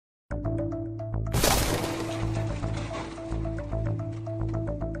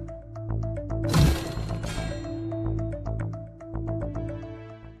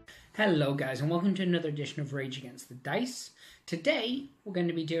Hello guys and welcome to another edition of Rage Against the Dice. Today we're going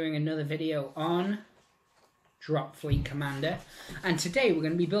to be doing another video on Dropfleet Commander, and today we're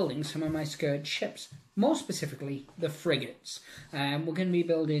going to be building some of my Scourge ships, more specifically the frigates. We're going to be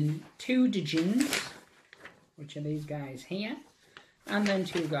building 2 Djinns, which are these guys here, and then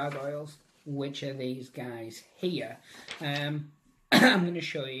 2 gargoyles, which are these guys here. I'm going to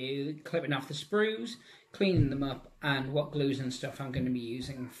show you clipping off the sprues, cleaning them up, and what glues and stuff I'm going to be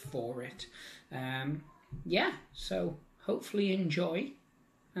using for it. Yeah, so hopefully enjoy,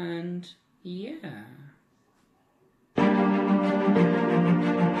 and yeah.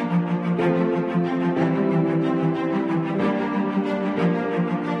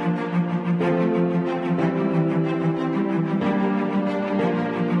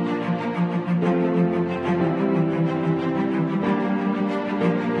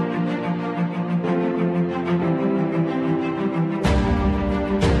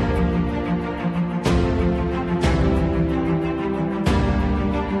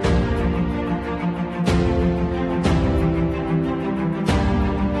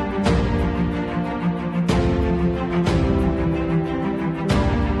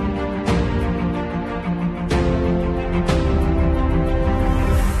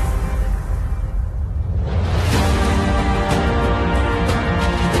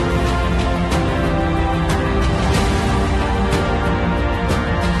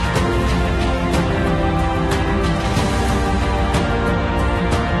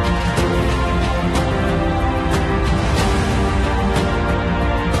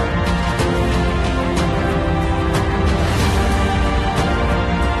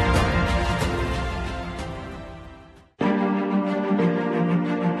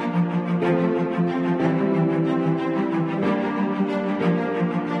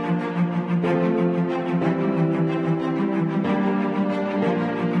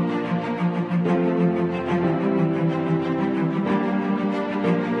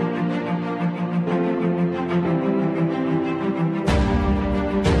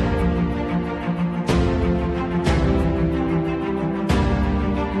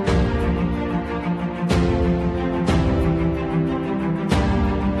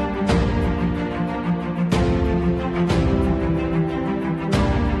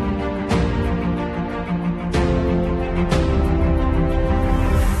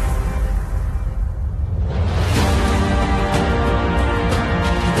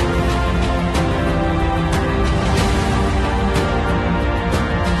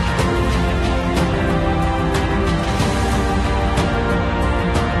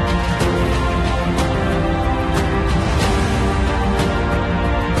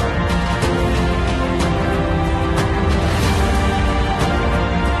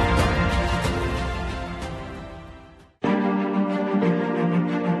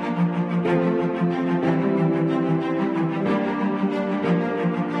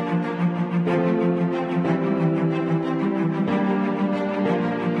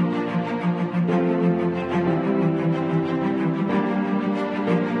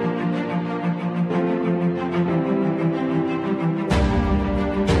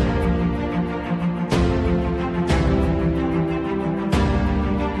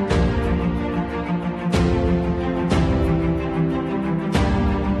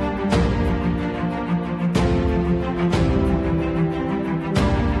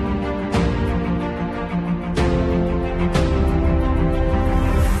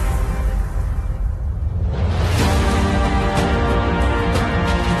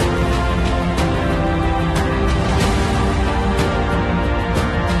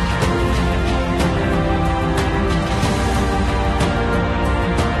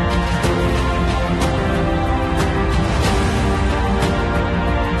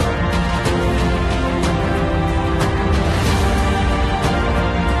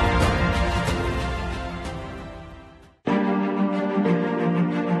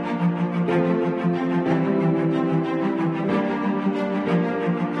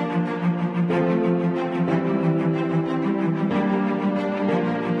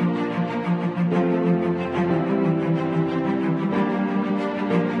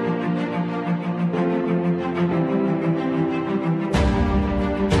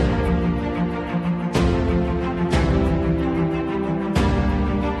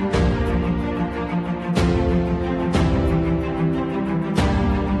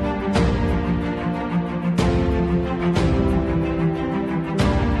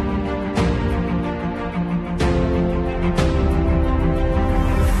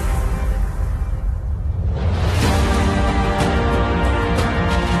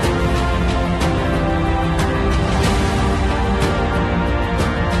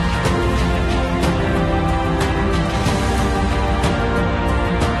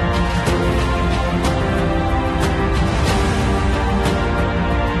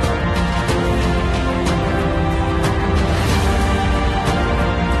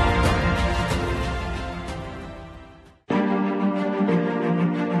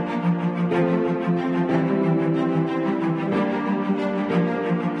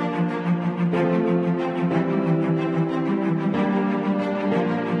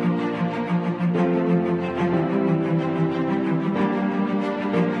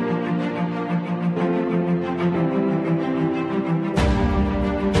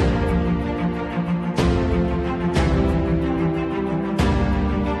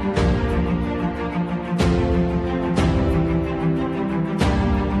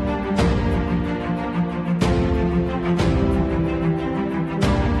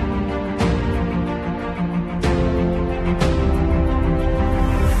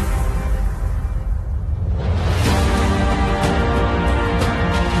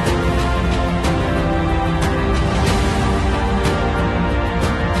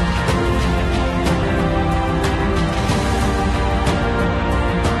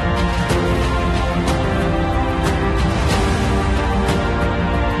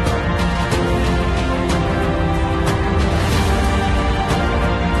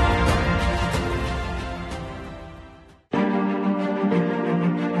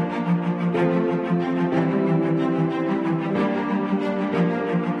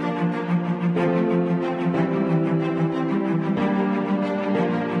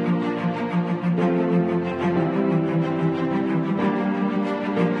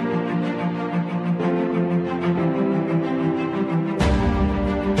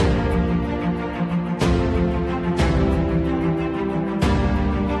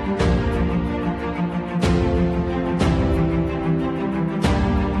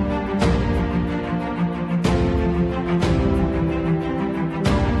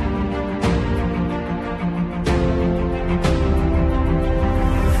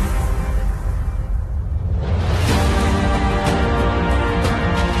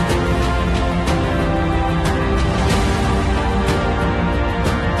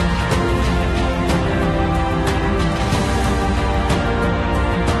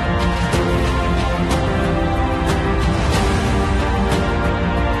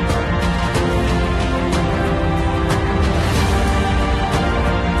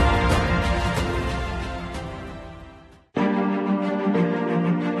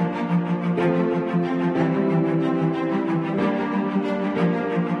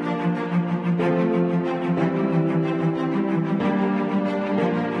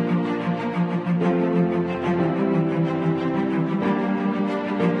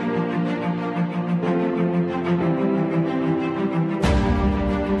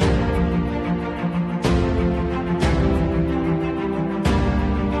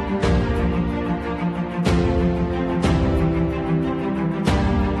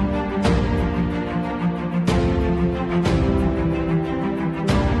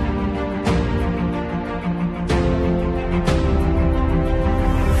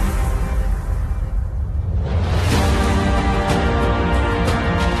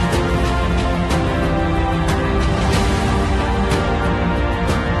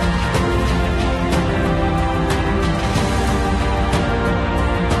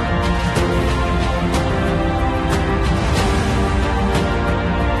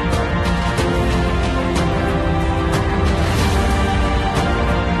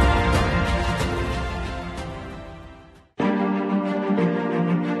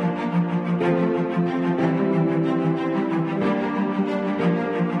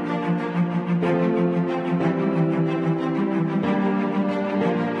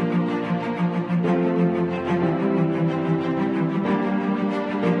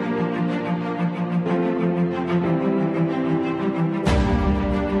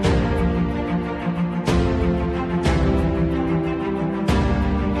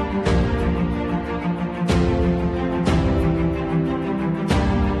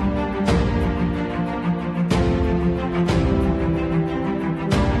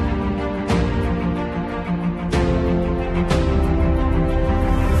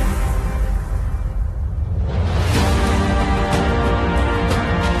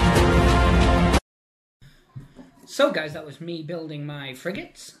 So guys, that was me building my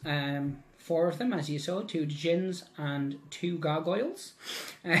frigates. 4 of them, as you saw, 2 djinns and 2 gargoyles.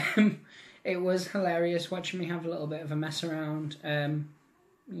 It was hilarious watching me have a little bit of a mess around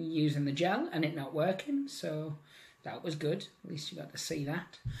using the gel and it not working, so that was good. At least you got to see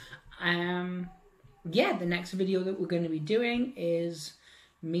that. Yeah, the next video that we're going to be doing is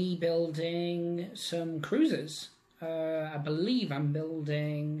me building some cruisers. I believe I'm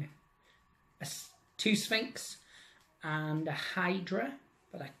building 2 Sphinx and a Hydra,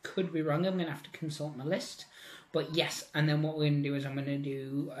 but I could be wrong. I'm going to have to consult my list. But yes, and then what we're going to do is I'm going to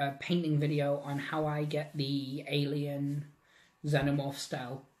do a painting video on how I get the alien xenomorph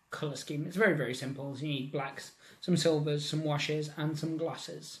style colour scheme. It's very, very simple. So you need blacks, some silvers, some washes, and some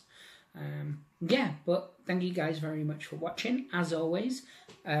glosses. Yeah, but thank you guys very much for watching. As always,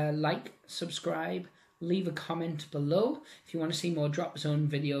 like, subscribe, leave a comment below. If you want to see more Drop Zone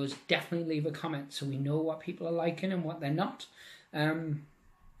videos, definitely leave a comment so we know what people are liking and what they're not.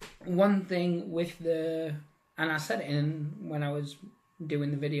 One thing with the, and I said it in when I was doing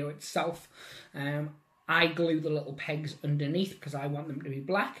the video itself, I glue the little pegs underneath because I want them to be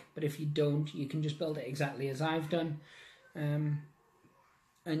black, but if you don't, you can just build it exactly as I've done. And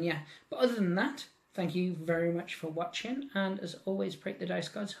yeah, but other than that, thank you very much for watching, and as always, pray the dice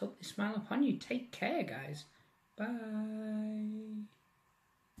gods hope they smile upon you. Take care, guys. Bye.